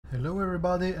Hello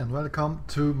everybody and welcome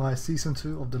to my season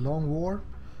 2 of the Long War.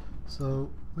 So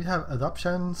we have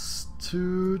adoptions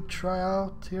to try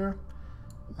out here,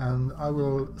 and I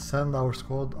will send our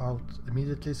squad out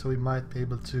immediately, so we might be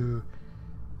able to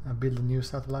build a new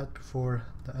satellite before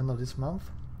the end of this month.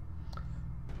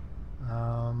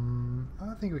 I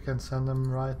think we can send them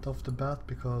right off the bat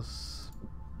because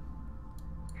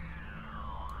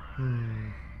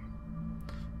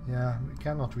yeah, we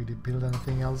cannot really build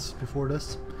anything else before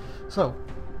this. So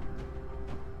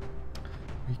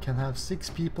we can have 6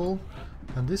 people,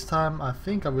 and this time I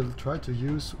think I will try to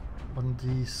use one of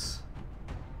these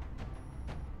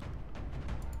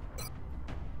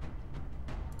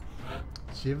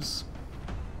shivs.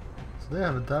 So they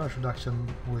have a damage reduction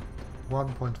with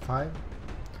 1.5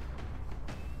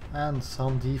 and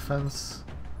some defense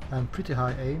and pretty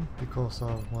high aim because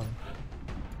of, well,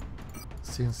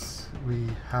 since we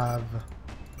have,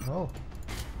 oh,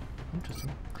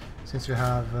 interesting, since we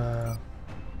have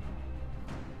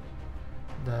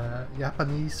the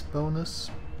Japanese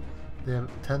bonus, they have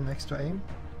 10 extra aim.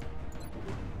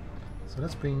 So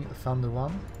let's bring Thunder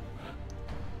 1.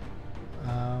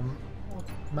 What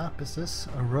map is this?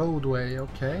 A roadway,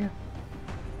 okay.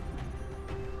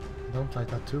 Don't like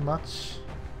that too much.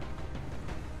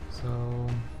 So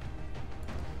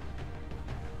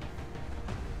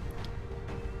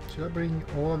should I bring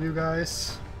all of you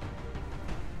guys?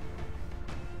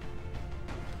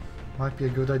 Might be a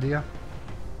good idea.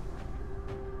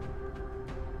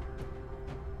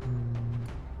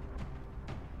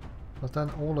 But then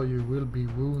all of you will be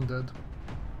wounded.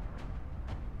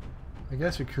 I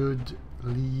guess we could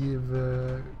leave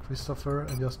Christopher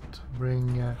and just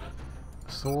bring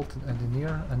Assault and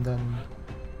Engineer, and then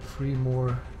 3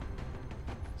 more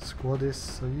squaddies.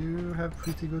 So you have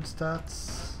pretty good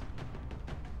stats.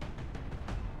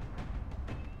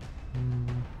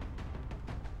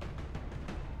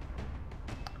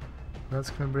 What else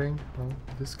can we bring? Well,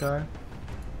 this guy.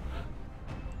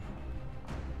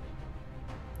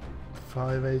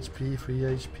 5 HP, 3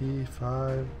 HP,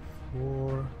 5,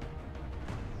 4,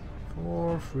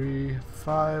 4, 3,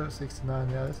 5, 69,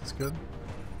 yeah, this is good.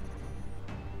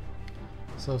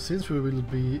 So since we will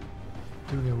be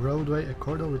doing a roadway, a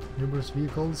corridor with numerous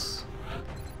vehicles,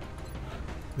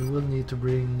 we will need to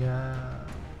bring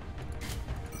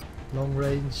long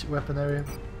range weaponry.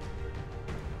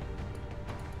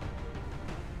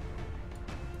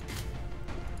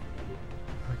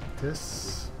 Like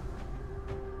this.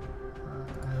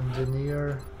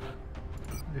 Engineer,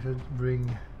 we should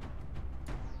bring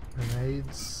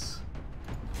grenades,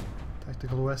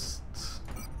 tactical vest.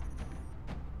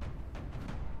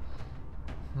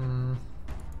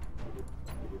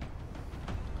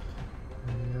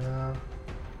 Yeah,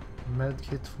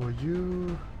 medkit for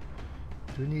you.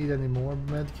 Do we need any more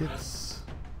medkits?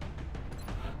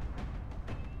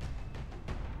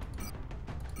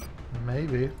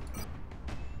 Maybe.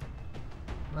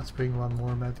 Let's bring one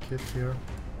more medkit here.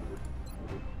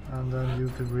 And then you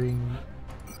could bring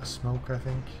a smoke, I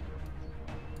think.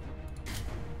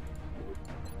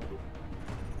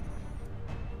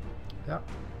 Yeah.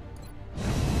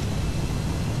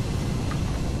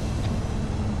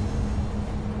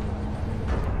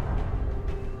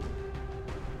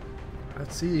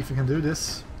 Let's see if we can do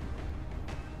this.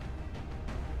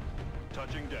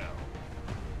 Touching down.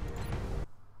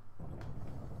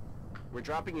 We're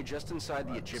dropping you just inside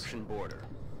the Egyptian border.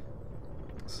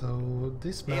 So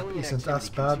this map Alien isn't as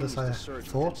activity bad as I continues to surge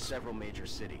within thought. several major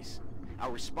cities.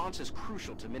 Our response is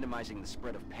crucial to minimizing the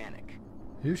spread of panic.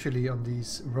 Usually on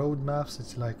these road maps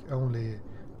it's like only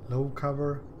low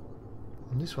cover.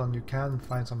 On this one you can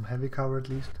find some heavy cover at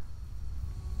least.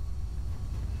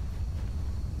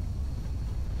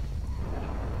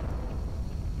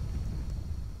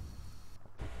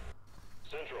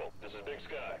 Central, this is Big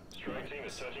Sky. Strike team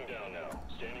is touching down now.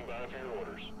 Standing by for your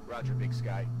orders. Roger, Big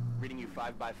Sky. Reading you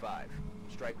 5 by 5.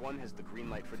 Strike 1 has the green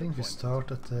light for I think we deployment.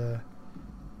 start at the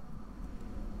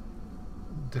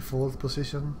default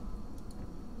position.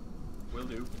 Will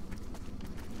do.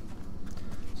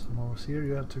 So Mars here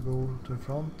you have to go to the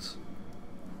front.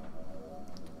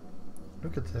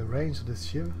 Look at the range of this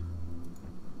shiv.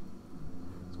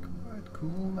 It's quite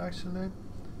cool actually.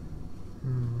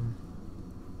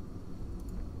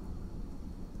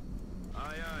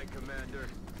 Aye aye, Commander.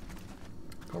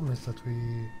 Problem is that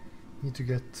we need to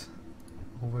get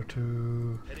over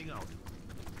to Heading out.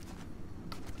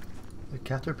 the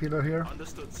caterpillar here.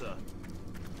 Understood, sir.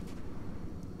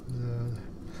 The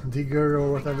digger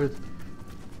or whatever.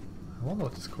 I wonder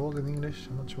what it's called in English,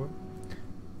 I'm not sure.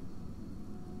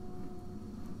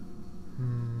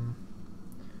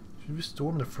 Should we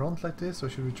storm the front like this, or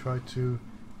should we try to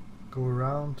go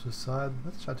around to the side.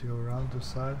 Let's try to go around to the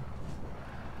side.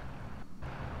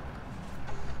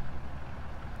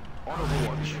 On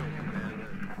Overwatch.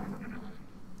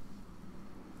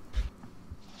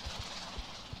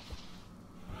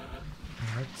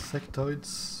 Alright,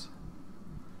 sectoids.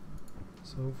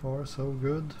 So far, so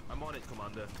good. I'm on it,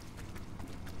 Commander.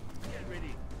 Get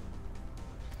ready.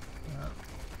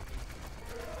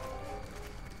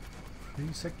 3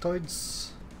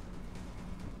 sectoids.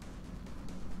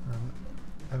 And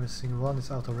every single one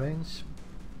is out of range.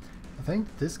 I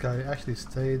think this guy actually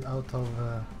stayed out of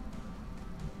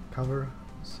cover,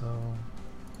 so...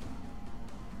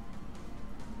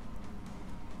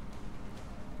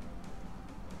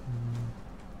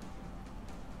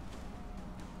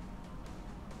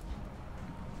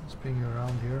 Just being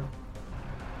around here.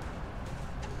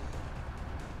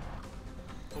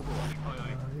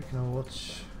 You can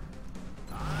overwatch.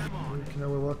 You can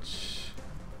overwatch.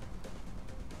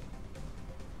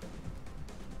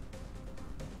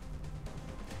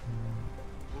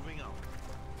 Moving out.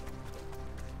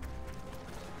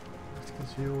 Let's get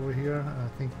you over here.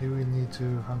 I think you will need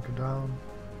to hunker down.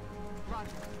 Roger,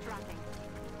 tracking.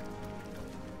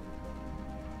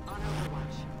 On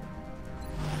Overwatch.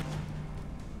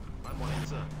 I'm on it,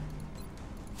 sir.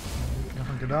 You can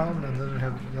hunker down, and then we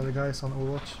have the other guys on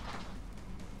Overwatch.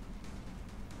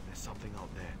 There's something out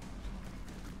there.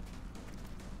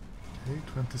 Okay,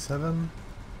 27.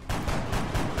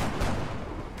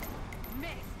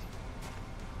 Missed.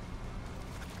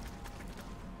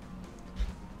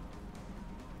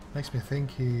 Makes me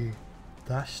think he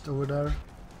dashed over there.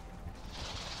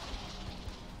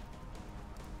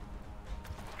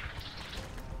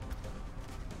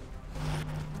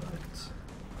 Right.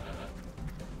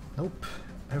 Nope.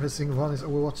 Every single one is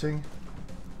overwatching.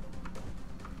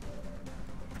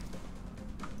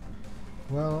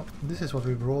 Well, this is what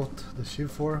we brought the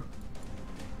shiv for.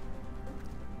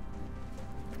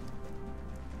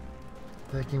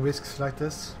 Taking risks like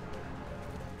this.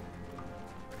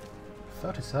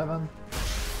 37.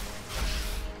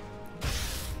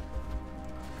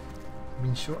 I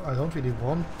mean, sure, I don't really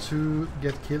want to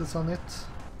get kills on it,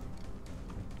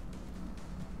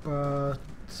 but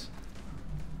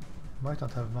might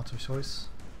not have much of a choice.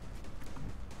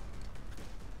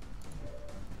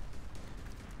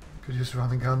 Could just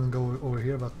run a gun and go over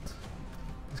here, but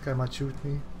this guy might shoot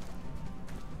me.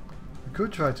 We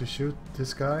could try to shoot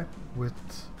this guy with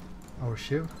our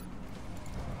shiv.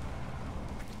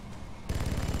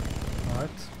 Alright.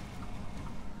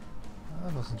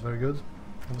 That wasn't very good.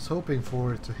 I was hoping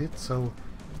for it to hit, so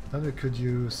then we could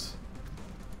use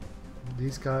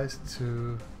these guys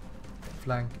to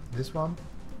flank this one.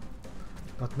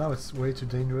 But now it's way too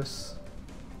dangerous.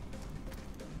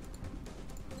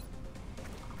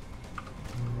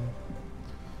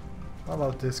 How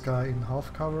about this guy in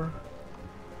half cover?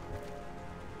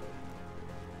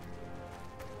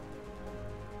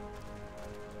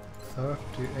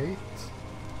 $38.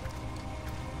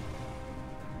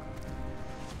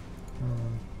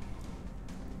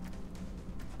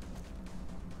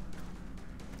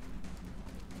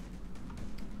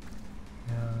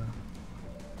 Yeah,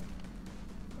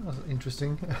 that was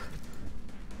interesting.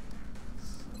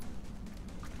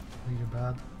 Really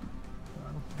bad.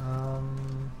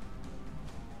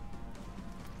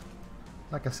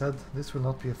 Like I said, this will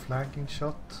not be a flanking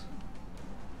shot,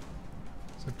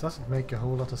 so it doesn't make a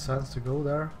whole lot of sense to go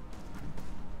there.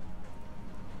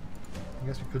 I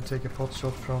guess we could take a pot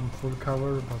shot from full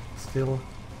cover, but still.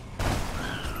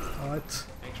 Alright.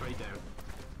 X-ray down.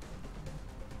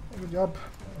 Good job.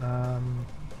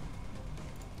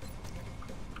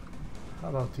 How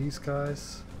about these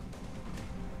guys?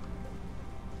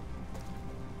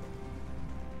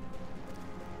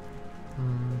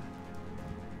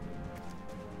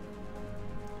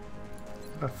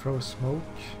 I throw smoke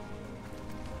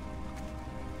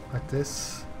like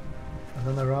this, and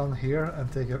then around here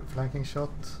and take a flanking shot.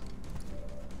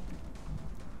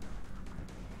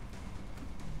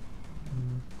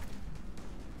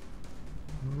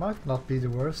 Might not be the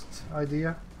worst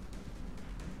idea.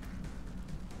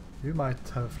 You might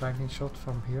have a flanking shot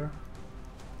from here.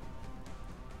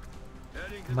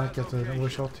 Might get an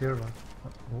overshot here, but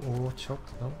overwatch shot,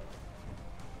 no.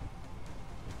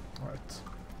 Alright.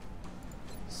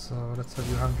 So let's have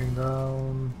you hunking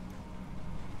down.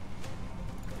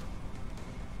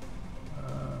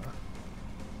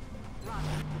 Roger,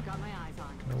 I've got my eyes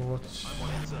on. Overwatch. I'm on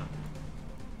it, sir.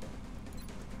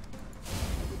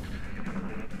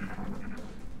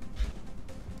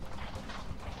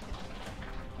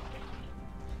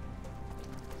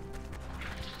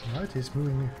 Right, he's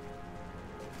moving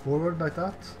forward like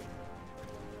that.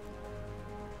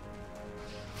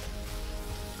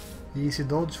 Easy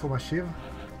dodge for my shiv.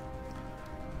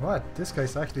 Right, this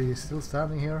guy's actually still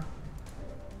standing here.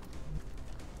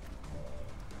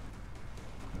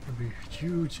 It would be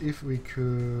huge if we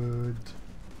could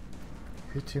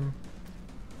hit him.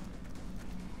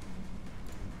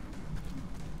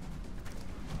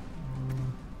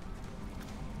 Mm.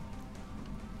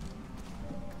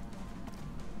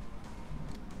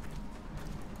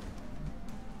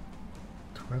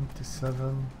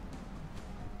 27.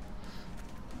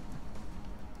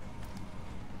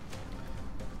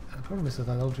 The problem is that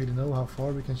I don't really know how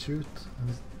far we can shoot,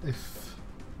 and if...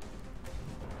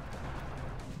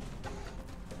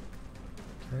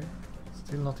 Okay,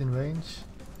 still not in range.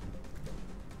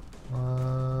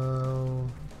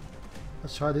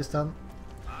 Let's try this then.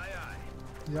 Aye, aye.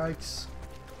 Yikes.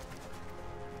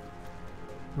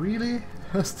 Really?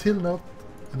 Still not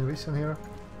any vision here.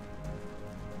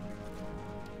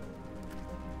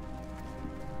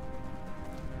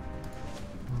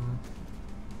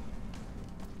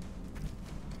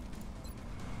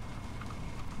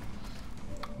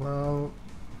 Well,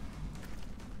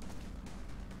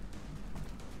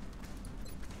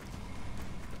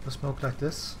 a smoke like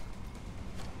this.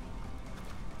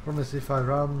 Problem is if I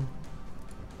run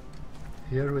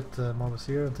here with Marbles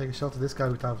here and take a shot at this guy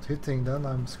without hitting, then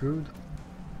I'm screwed.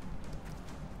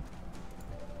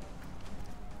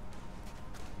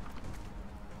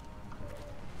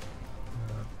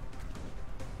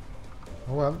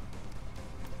 Oh well.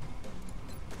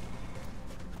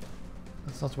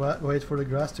 Let's not wait for the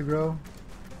grass to grow.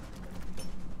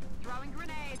 Throwing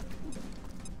grenade.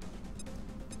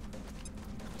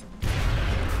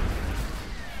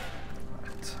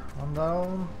 Right, one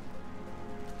down.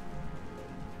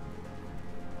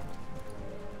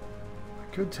 I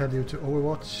could tell you to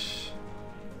overwatch.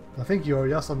 I think you're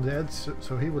just on the edge,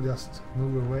 so he will just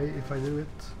move away if I do it.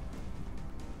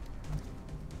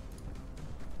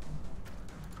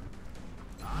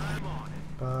 I'm on it.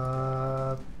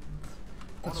 But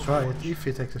let's try it. If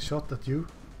he takes a shot at you,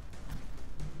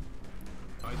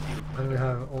 I see the then we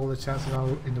have all the chances now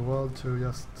in the world to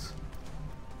just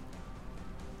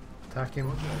attack him.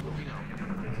 Roger, moving out.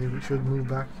 I think we should move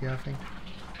back, yeah, I think.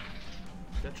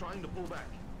 They're trying to pull back.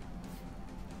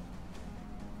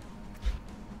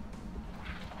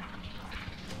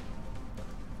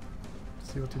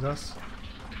 See what he does.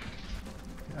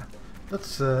 Yeah,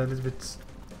 that's a little bit...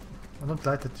 I don't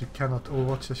like that you cannot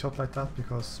overwatch a shot like that,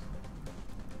 because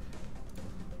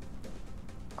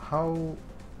how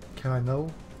can I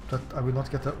know that I will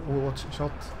not get an overwatch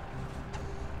shot?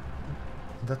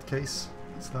 In that case,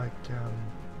 it's like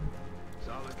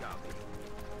Solid copy.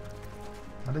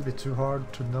 a little bit too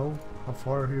hard to know how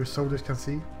far your soldiers can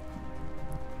see.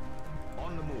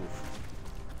 On the move.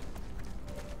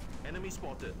 Enemy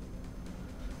spotted.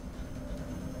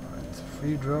 Right,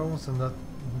 3 drones in that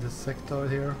in this sector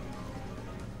here.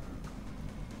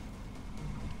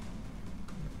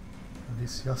 And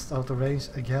he's just out of range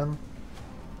again.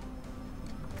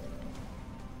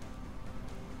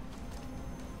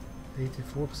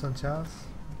 %84 chance.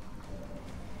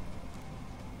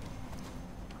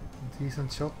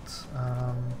 Decent shot.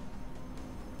 Solid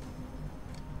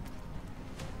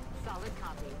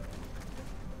copy.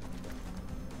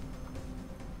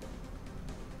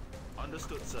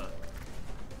 Understood, sir.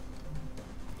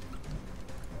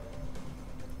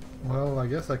 Well, I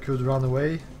guess I could run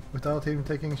away without him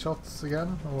taking shots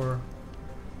again, or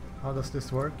how does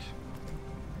this work?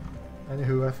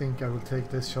 Anywho, I think I will take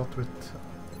this shot with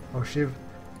our Shiv,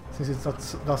 since it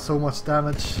does so much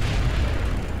damage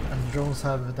and drones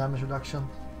have a damage reduction.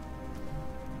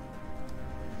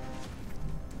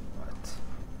 Right.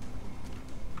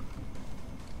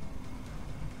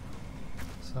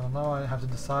 So now I have to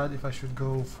decide if I should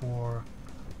go for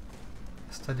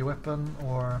a steady weapon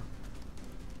or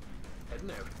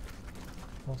Heading out.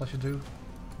 what I should do.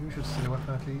 You should steady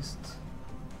weapon at least.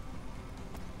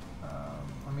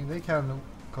 I mean, they can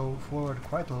go forward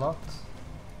quite a lot.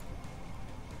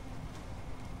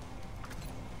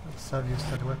 Let's have you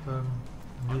steady weapon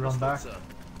and you run back. Sir.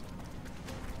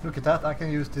 Look at that, I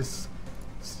can use this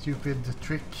stupid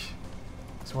trick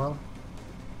as well.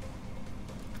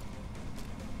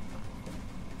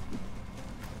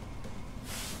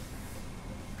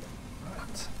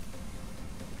 Right.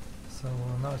 So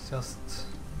now it's just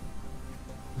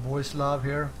boys love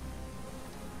here.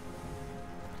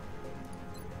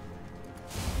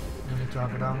 You need to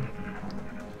hunker down.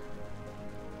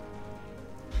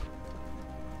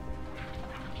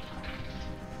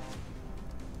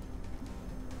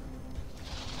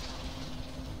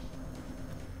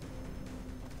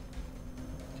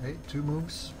 Okay, 2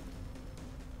 moves.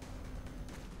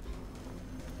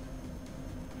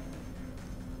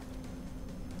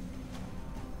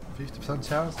 50%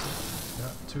 chance.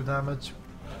 Yeah, 2 damage.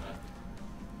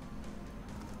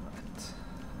 Right.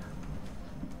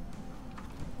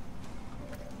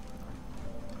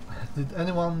 Did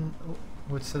anyone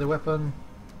with steady weapon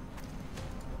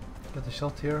get a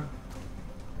shot here?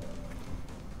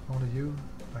 Only you,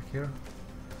 back here.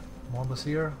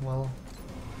 Marbusier, well,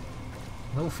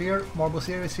 no fear,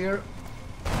 Marbusier is here.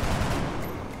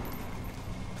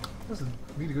 That's a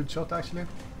really good shot actually.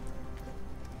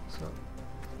 So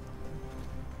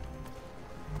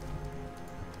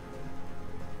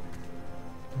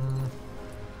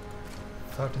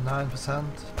 39%.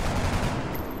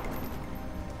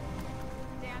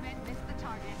 Damn it, missed the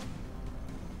target.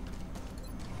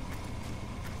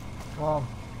 Come on.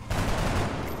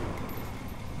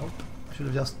 Nope. I should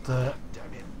have just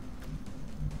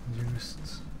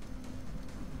used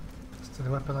steady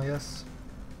weapon, I guess.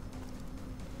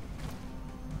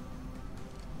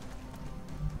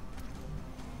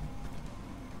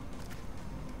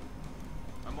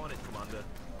 I'm on it, Commander.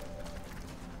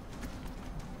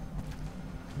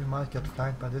 We might get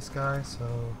flanked by this guy,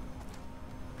 so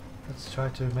let's try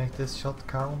to make this shot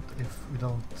count if we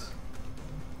don't.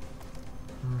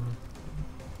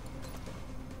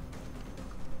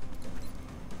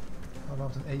 How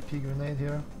about an AP grenade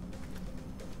here?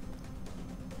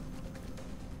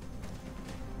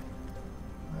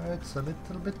 It's a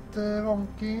little bit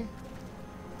wonky.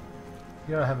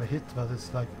 Here I have a hit, but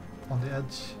it's like on the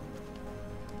edge.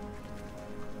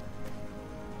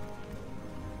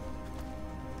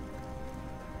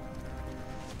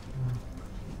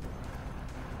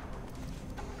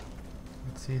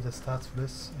 Let's see the stats for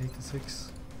this.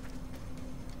 86.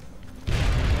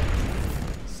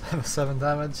 7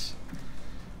 damage.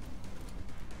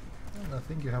 And I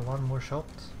think you have one more shot.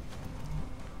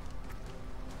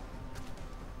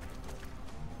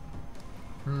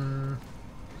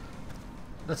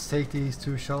 Let's take these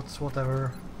 2 shots,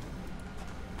 whatever.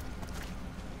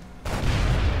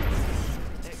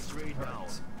 X-ray down.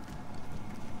 Right.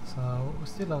 So we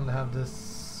still only have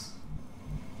this.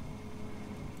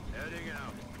 Heading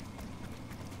out.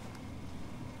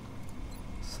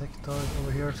 Sectoid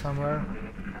over here somewhere.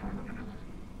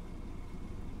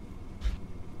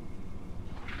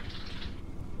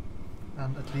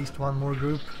 And at least one more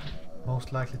group.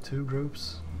 Most likely 2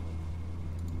 groups.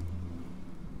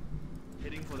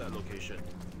 Heading for that location.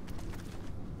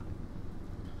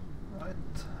 Right.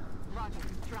 Roger,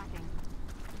 tracking.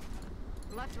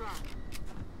 Let's rock.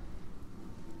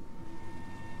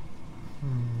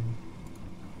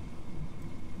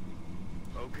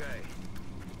 Okay.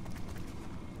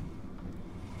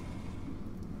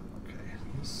 Okay,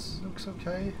 this looks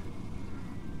okay.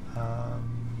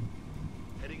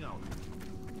 Heading out.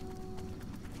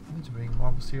 I need to bring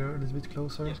Marbles here a little bit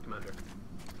closer. Yes, Commander.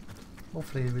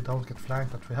 Hopefully we don't get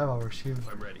flanked, but we have our shield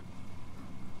I'm ready.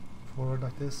 forward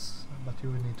like this, but you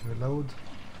will need to reload.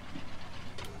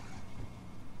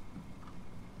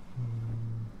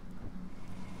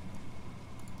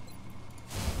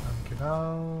 Anchor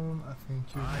down. I think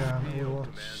you can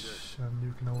overwatch, and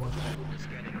you can overwatch.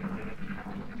 Scanning.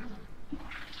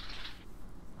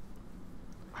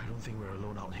 I don't think we're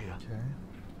alone out here. Okay.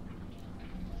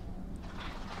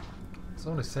 It's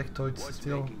only sectoids What's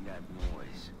still. making that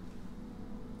noise?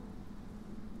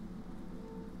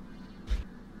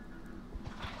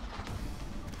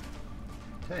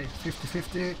 Okay,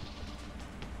 50-50.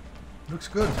 Looks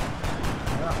good.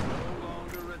 Yeah. No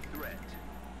longer a threat.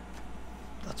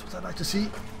 That's what I like to see.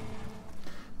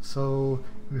 So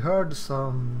we heard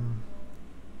some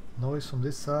noise from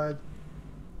this side,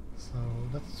 so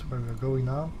that's where we're going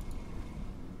now.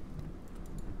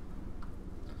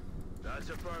 That's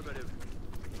affirmative.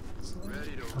 So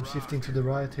Ready to I'm rock. shifting to the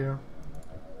right here.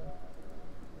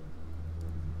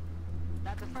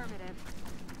 That's affirmative.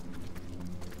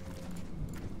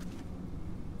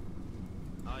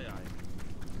 Aye,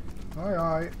 aye. Aye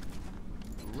aye.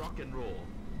 Rock and roll.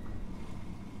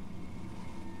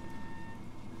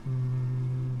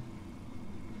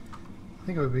 I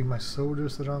think I will bring my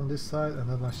soldiers around this side and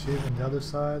then my shield on the other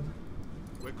side.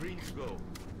 We're green to go.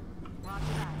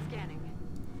 Roger that, scanning.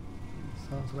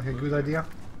 Sounds like a good idea.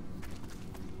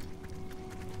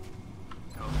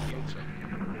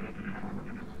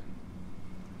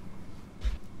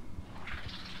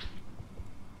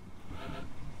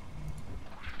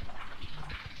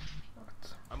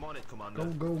 I'm on it, Commander.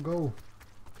 Go, go, go.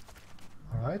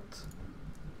 Alright.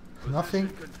 Nothing.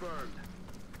 Position confirmed.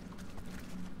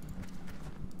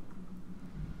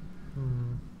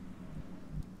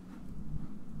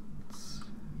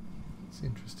 It's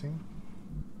interesting.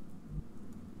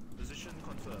 Position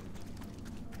confirmed.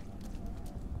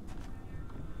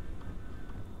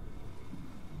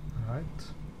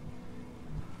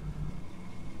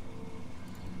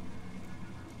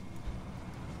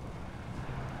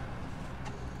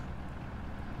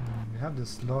 have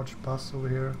this large bus over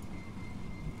here.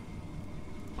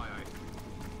 Aye, aye.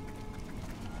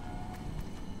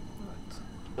 Right.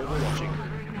 Overwatching.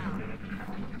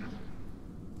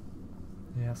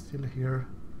 Yeah, still here.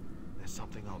 There's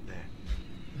something out there.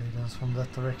 Aliens from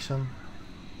that direction.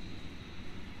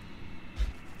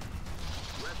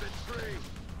 Weapons free.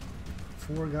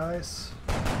 4 guys.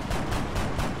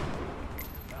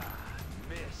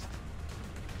 Missed.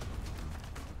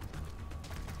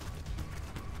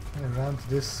 I ran to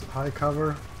this high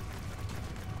cover.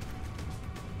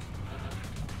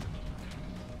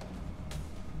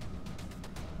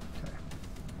 Okay.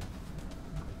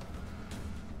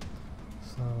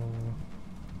 So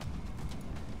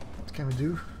what can we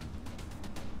do?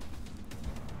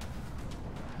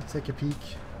 Let's take a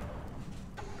peek.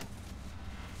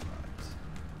 Right.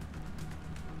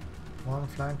 One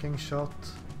flanking shot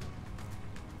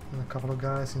and a couple of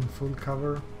guys in full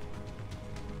cover.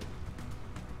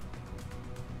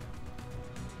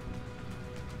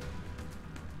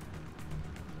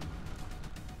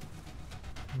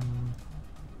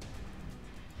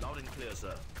 Loud and clear,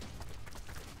 sir.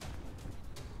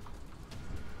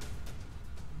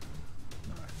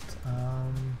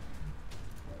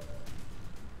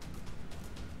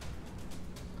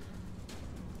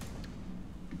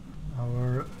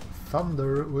 Our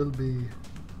thunder will be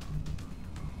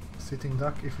sitting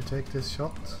duck if we take this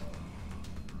shot,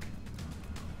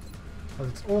 but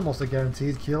it's almost a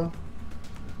guaranteed kill.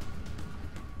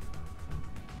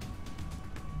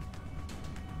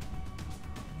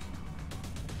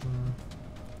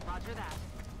 Roger that.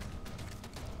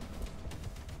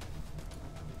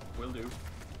 Will do.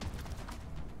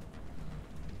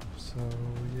 So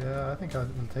yeah, I think I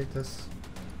will take this.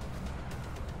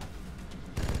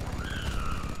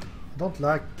 I don't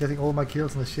like getting all my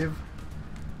kills in the shiv.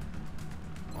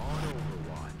 On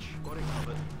Overwatch. Got it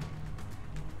covered.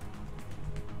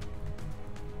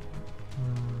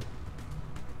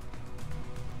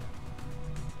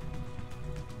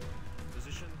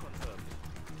 Position confirmed.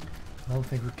 I don't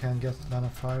think we can get line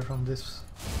of fire from this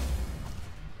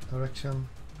direction.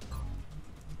 Come,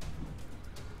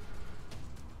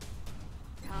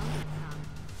 come.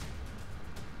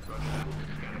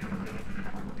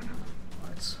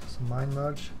 Right, so mine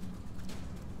merge.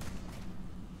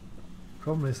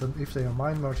 Problem is that if they are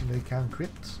mine merging, they can crit,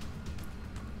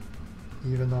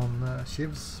 even on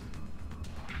shivs.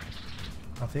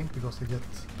 I think because they get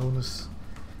bonus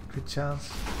crit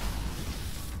chance.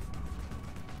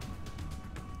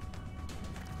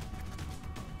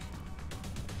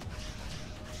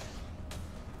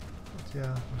 But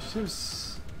yeah, the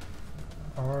shivs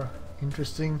are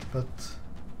interesting, but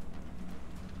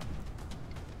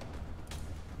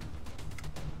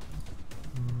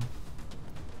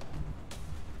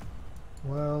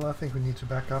well, I think we need to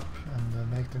back up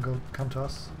and make them come to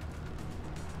us.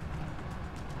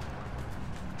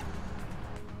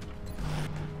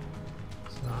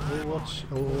 So Overwatch,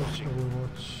 Overwatch,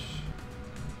 Overwatch.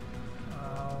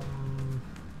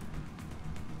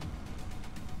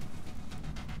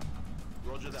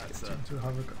 Roger that, sir. To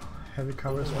have a heavy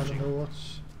cover as well in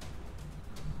Overwatch.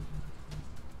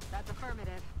 That's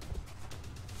affirmative.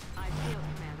 I feel,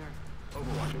 Commander.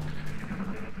 Overwatching.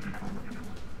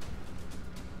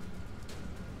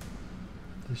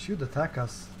 They should attack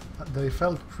us. They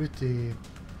felt pretty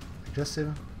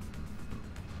aggressive.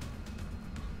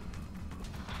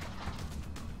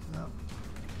 Yeah.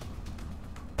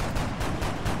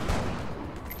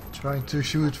 Trying to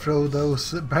shoot through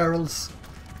those barrels.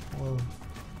 Well,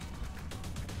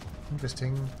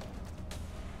 interesting.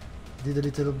 Did a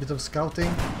little bit of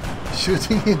scouting. Shoot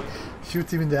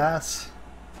him in the ass.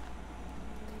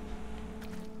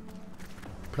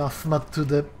 Plasma to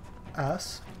the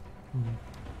ass.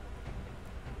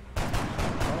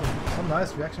 Oh, some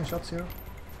nice reaction shots here.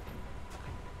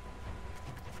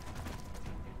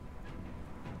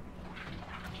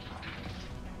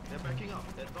 They're backing up.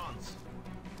 Advance.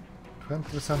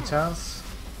 20% chance.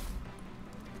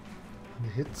 And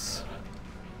it hits.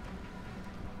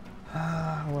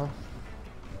 Ah, well.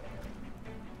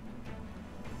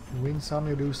 You win some,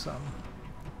 you lose some.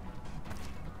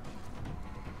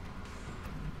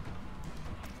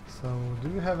 So, do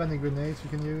you have any grenades we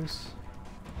can use?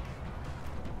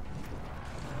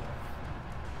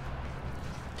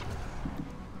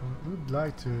 I would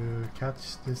like to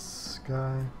catch this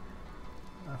guy.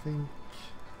 I think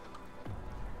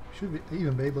should we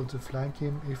even be able to flank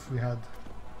him if we had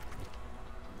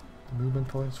the movement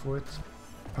points for it.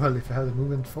 Well, if I had the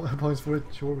movement points for it,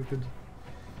 sure we could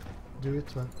do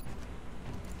it, but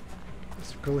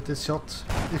let's go with this shot.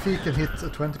 If he can hit a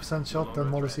 20% shot, then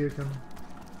Mollyseer can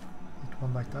hit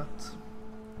one like that.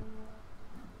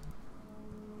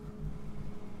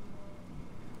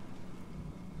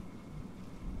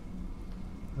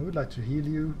 I would like to heal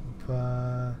you,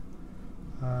 but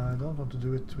I don't want to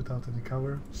do it without any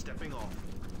cover. Stepping off.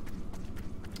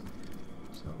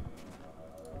 So,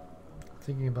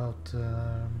 thinking about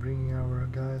bringing our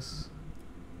guys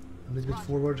a little bit Roger,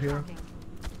 forward here. tracking.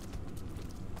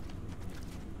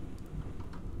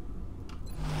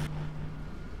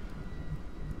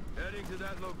 Heading to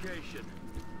that location.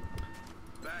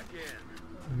 Back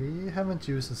in. We haven't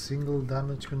used a single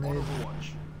damage On grenade.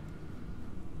 Overwatch.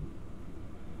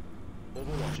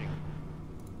 Overwatching.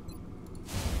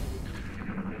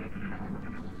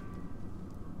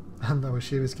 And our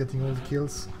shiv is getting all the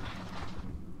kills.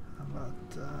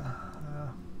 But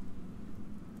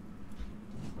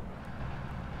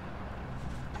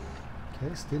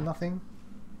okay, still nothing.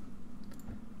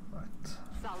 Right.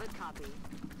 Solid copy.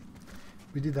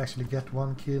 We did actually get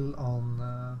one kill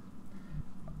on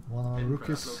one of our Heading for that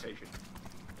rookies. location.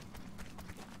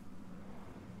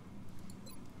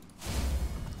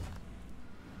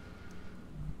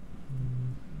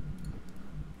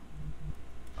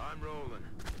 I'm rolling.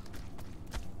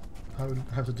 I will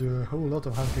have to do a whole lot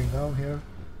of hunkering down here,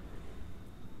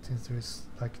 since there is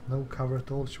like no cover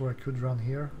at all. Sure, I could run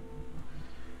here.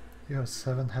 You have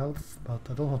 7 health, but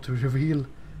I don't want to reveal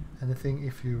anything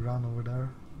if you run over there.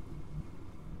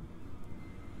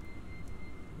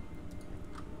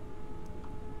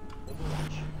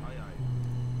 Overwatch. Aye aye.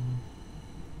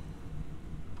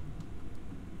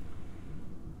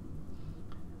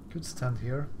 Could stand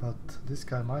here, but this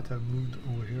guy might have moved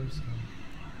over here, so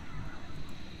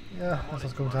yeah, that's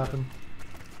what's going to happen.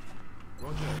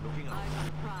 Roger, looking out. Eyes on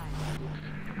the prize.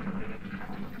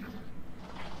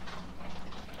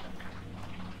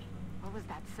 What was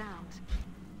that sound?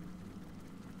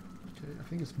 Okay, I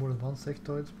think it's more than one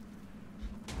sectoid.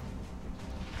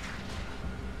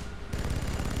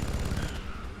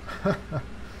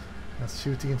 That's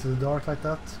shooting into the dark like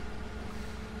that.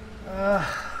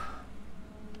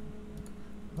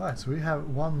 Right, so we have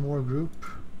one more group.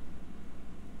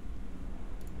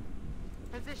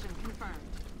 Position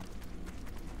confirmed.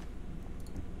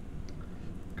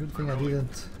 Good thing I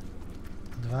didn't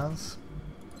advance.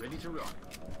 Ready to rock.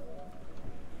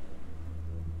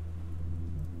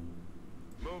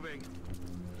 Moving.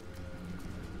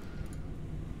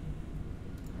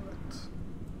 Right.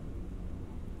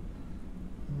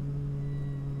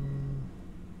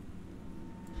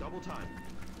 Double time.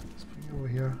 Let's bring you over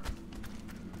here.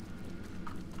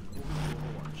 Moving to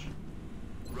Overwatch.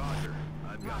 Roger.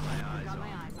 I've got my eyes Got on. my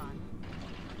eyes on.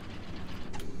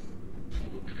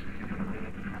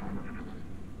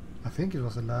 I think it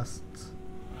was the last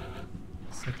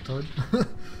sectoid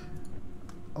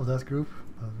of that group,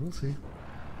 but we'll see.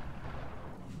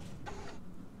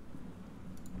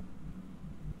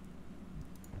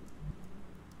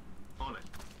 On it.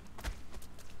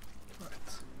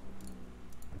 Right.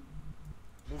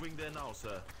 Moving there now,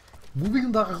 sir.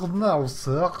 Moving there now,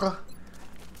 sir.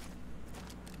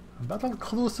 Battle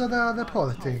cruiser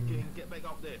reporting. Get back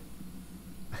up there.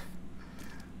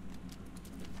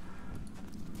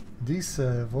 These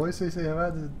voices I have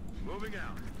added, Moving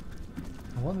out.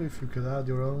 I wonder if you could add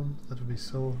your own. That would be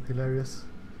so hilarious.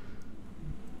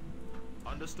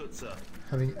 Understood, sir.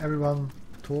 Having everyone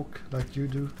talk like you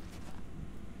do.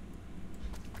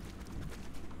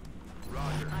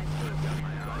 Roger. Eyes I've got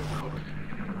my eyes on.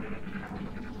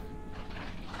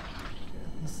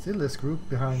 There's still this group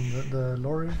behind the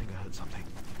lorry. I think I heard something.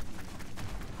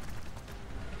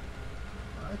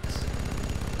 Right.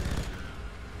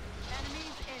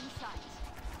 Enemies in sight.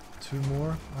 2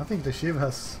 more. I think the Shiv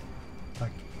has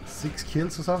like 6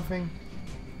 kills or something.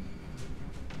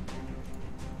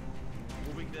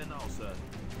 Moving there now, sir.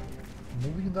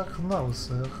 Moving there now,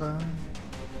 sir.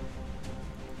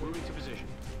 Moving to position.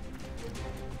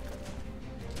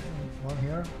 One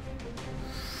here.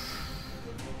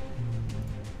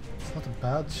 It's not a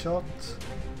bad shot.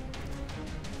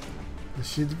 The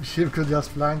Shiv could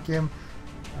just flank him.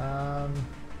 Roger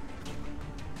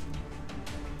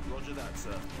that,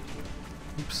 sir.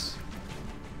 Oops.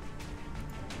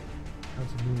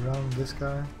 Have to move around this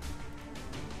guy.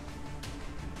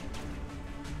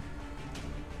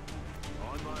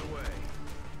 On my way.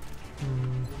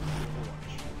 Hmm.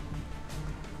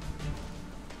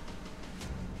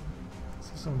 This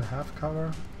is only half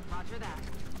cover. Roger that.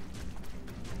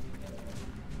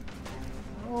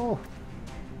 Oh!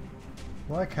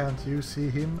 Why can't you see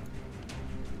him?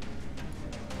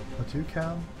 But you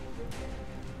can.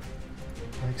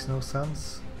 Makes no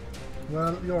sense.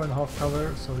 Well, you're in half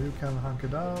cover, so you can hunker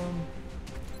down.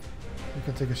 You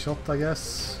can take a shot, I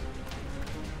guess.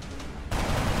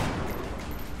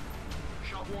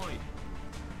 Shot wide.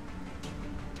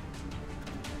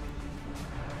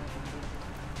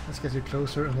 Let's get you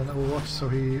closer and then overwatch so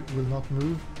he will not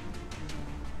move.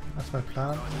 That's my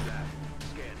plan. Roger that.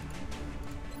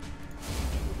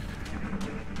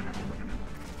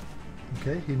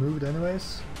 Scanning. Okay, he moved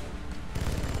anyways.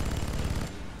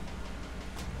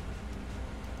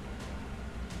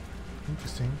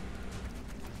 Interesting.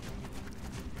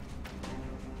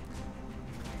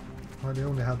 Well, they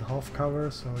only had half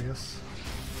cover, so I guess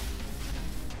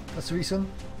that's the reason.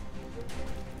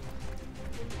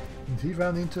 And he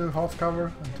ran into half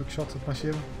cover and took shots at my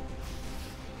shiv.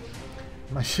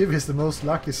 My shiv is the most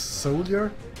lucky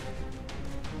soldier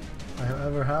I have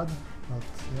ever had, but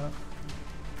yeah.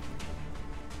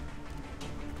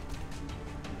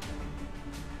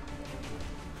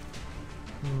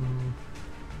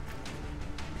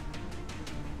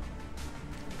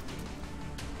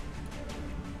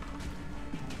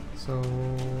 So,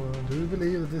 do you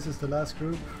believe that this is the last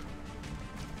group?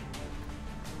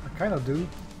 I kind of do.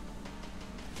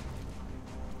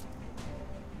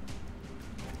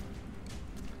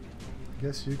 I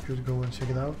guess you could go and check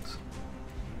it out.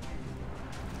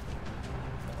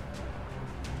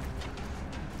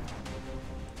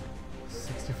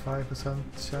 %65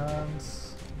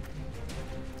 chance.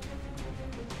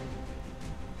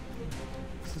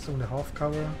 This is only half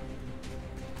cover.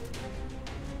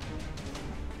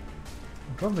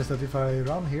 The problem is that if I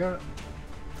run here,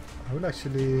 I will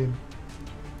actually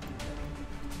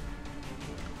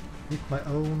hit my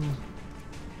own.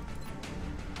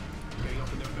 Getting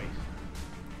up in their face.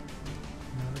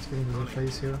 Yeah, let's get into the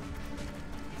face here.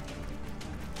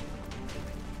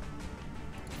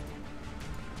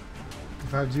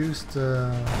 If I'd used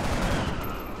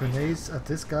grenades at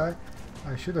this guy,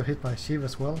 I should have hit my shiv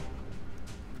as well,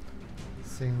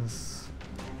 since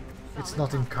it's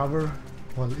not in cover.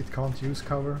 Well, it can't use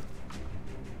cover.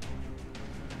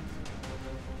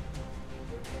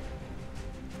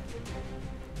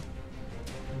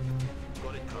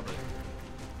 Got it covered.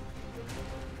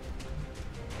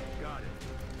 Got it.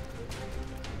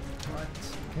 Right.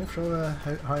 Can you throw a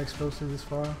high explosive this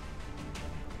far?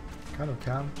 Kind of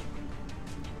can.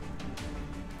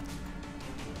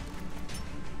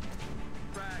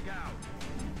 Frag out.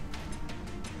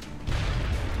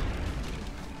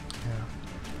 Yeah.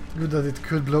 Good that it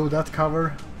could blow that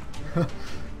cover. Thought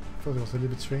it was a little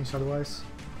bit strange otherwise.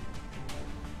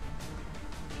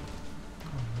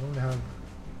 Oh, we only have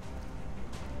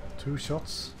 2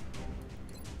 shots.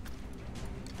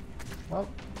 Well,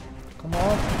 come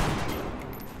on.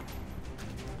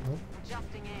 Nope.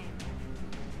 Adjusting aim.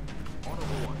 On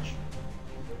Overwatch.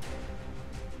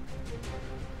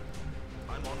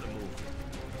 I'm on the move.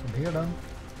 From here then.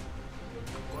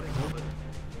 Got it covered.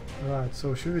 Right,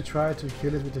 so should we try to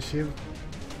kill it with the shield?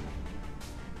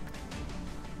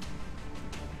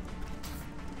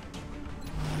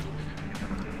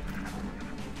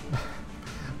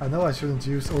 I know I shouldn't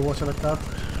use Overwatch like that,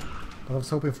 but I was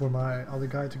hoping for my other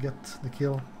guy to get the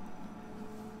kill.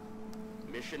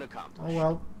 Mission accomplished. Oh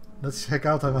well, let's check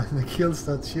out how many kills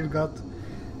that shield got.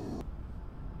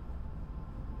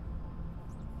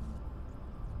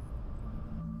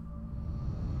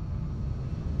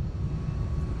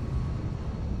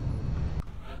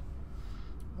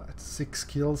 Right, 6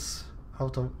 kills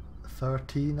out of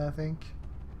 13, I think.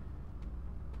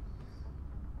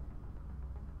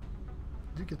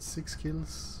 Did you get 6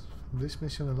 kills from this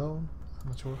mission alone? I'm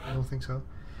not sure, I don't think so.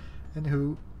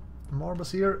 Anywho,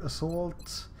 Marbles here,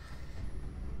 assault.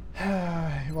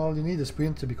 Well, you need a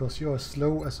sprinter because you are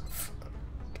slow as f.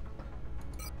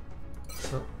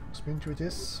 So, sprinter it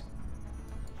is.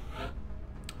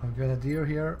 A grenadier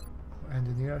here, or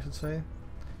engineer I should say.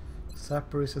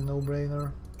 Sapper is a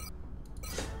no-brainer.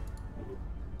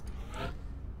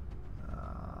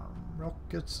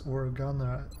 Rockets or a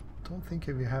gunner. I don't think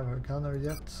we have a gunner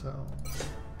yet, so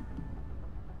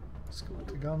let's go with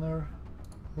the gunner.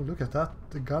 Oh, look at that!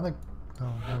 The gunner.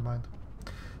 No, never mind.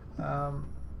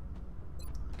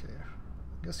 Okay,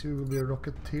 I guess you will be a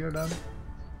rocketeer then.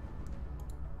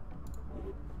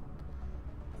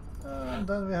 And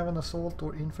then we have an assault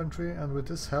or infantry, and with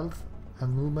this health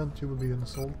and movement, you will be an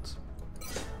assault.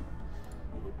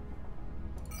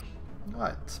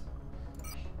 Right.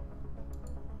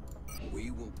 We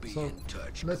will be So in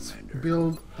touch, let's Commander.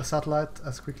 build a satellite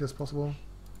as quickly as possible.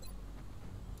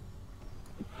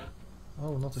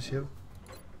 Oh, not a shiv.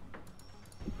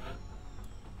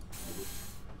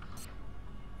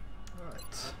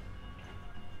 Right.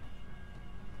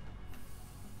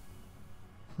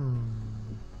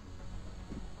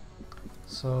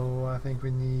 So I think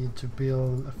we need to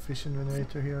build a fission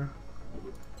generator here.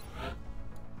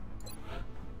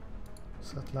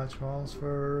 Satellite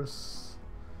transfers.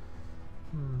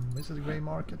 Is it a grey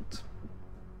market?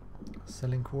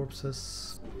 Selling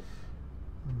corpses.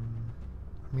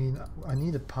 I mean, I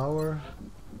need a power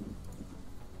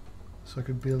so I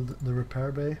could build the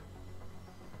repair bay.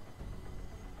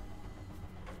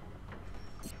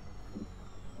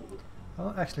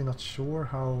 I'm actually not sure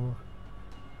how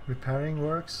repairing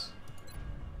works,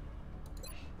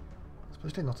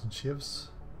 especially not on shivs.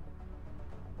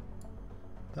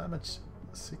 Damage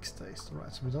 6 days,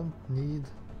 right, so we don't need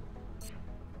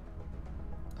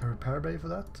a repair bay for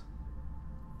that.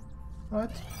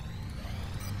 Right.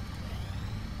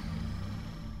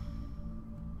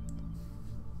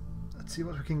 Let's see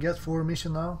what we can get for a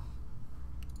mission now.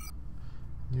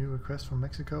 New request from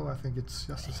Mexico, I think it's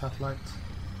just a satellite.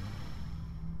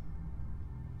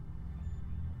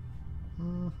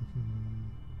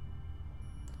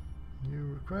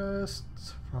 New request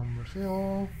from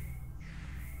Brazil.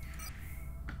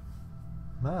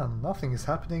 Man, nothing is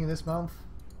happening in this month.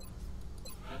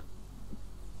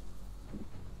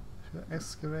 Should I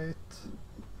excavate?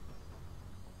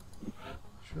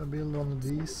 Should I build one of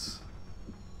these?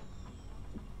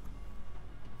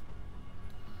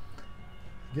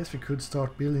 I guess we could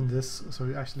start building this so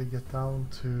we actually get down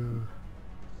to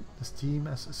the steam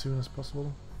as soon as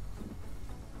possible.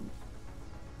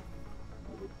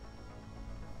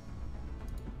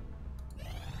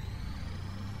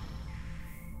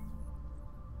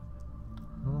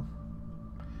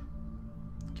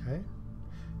 Okay.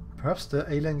 Perhaps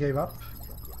the alien gave up.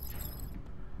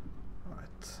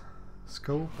 Right.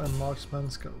 Scope and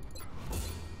marksman scope.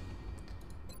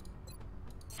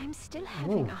 I'm still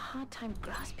having a hard time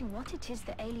grasping what it is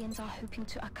the aliens are hoping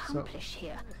to accomplish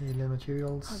here. Alien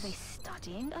materials. Are they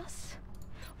studying us?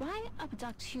 Why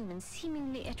abduct humans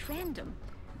seemingly at random?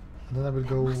 And then I will There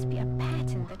go must be a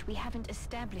pattern that we haven't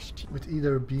established yet. with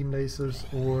either beam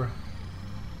lasers or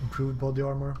improved body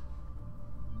armor.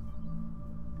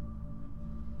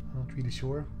 I'm not really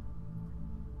sure.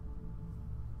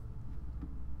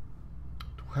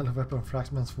 12 weapon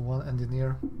fragments for one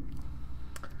engineer.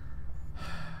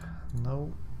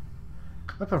 No.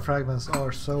 Weapon fragments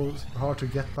are so hard to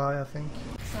get by, I think.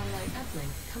 Satellite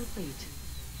uplink complete.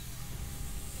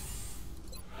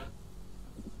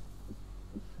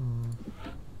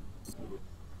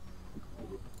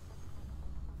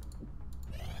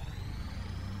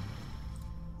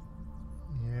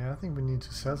 Yeah, I think we need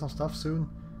to sell some stuff soon.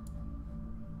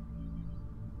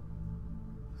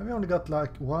 Have we only got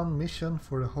like one mission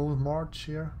for the whole march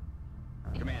here?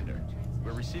 Commander,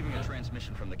 we're receiving a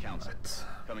transmission from the Council. Right.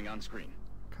 Coming on screen.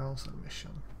 Council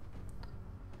mission.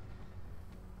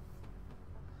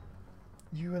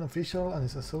 UN official and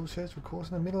his associates were caught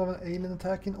in the middle of an alien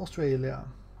attack in Australia.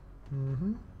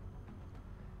 And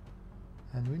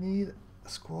we need a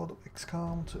squad of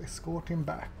XCOM to escort him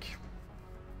back.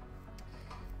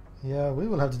 Yeah, we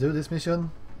will have to do this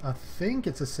mission. I think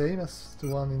it's the same as the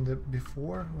one in the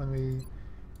before when we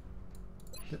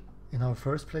in our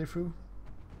first playthrough.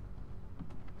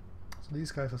 So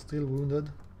these guys are still wounded.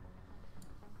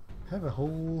 We have a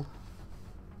whole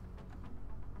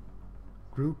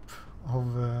group of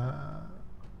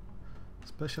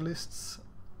specialists.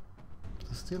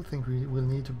 I still think we will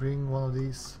need to bring one of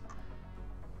these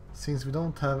since we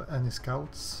don't have any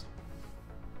scouts.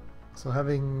 So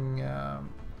having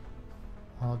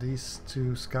one of these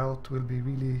to scout will be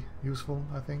really useful,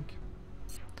 I think.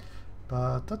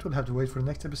 But that will have to wait for the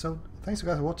next episode. Thanks you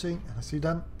guys for watching, and I'll see you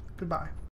then. Goodbye.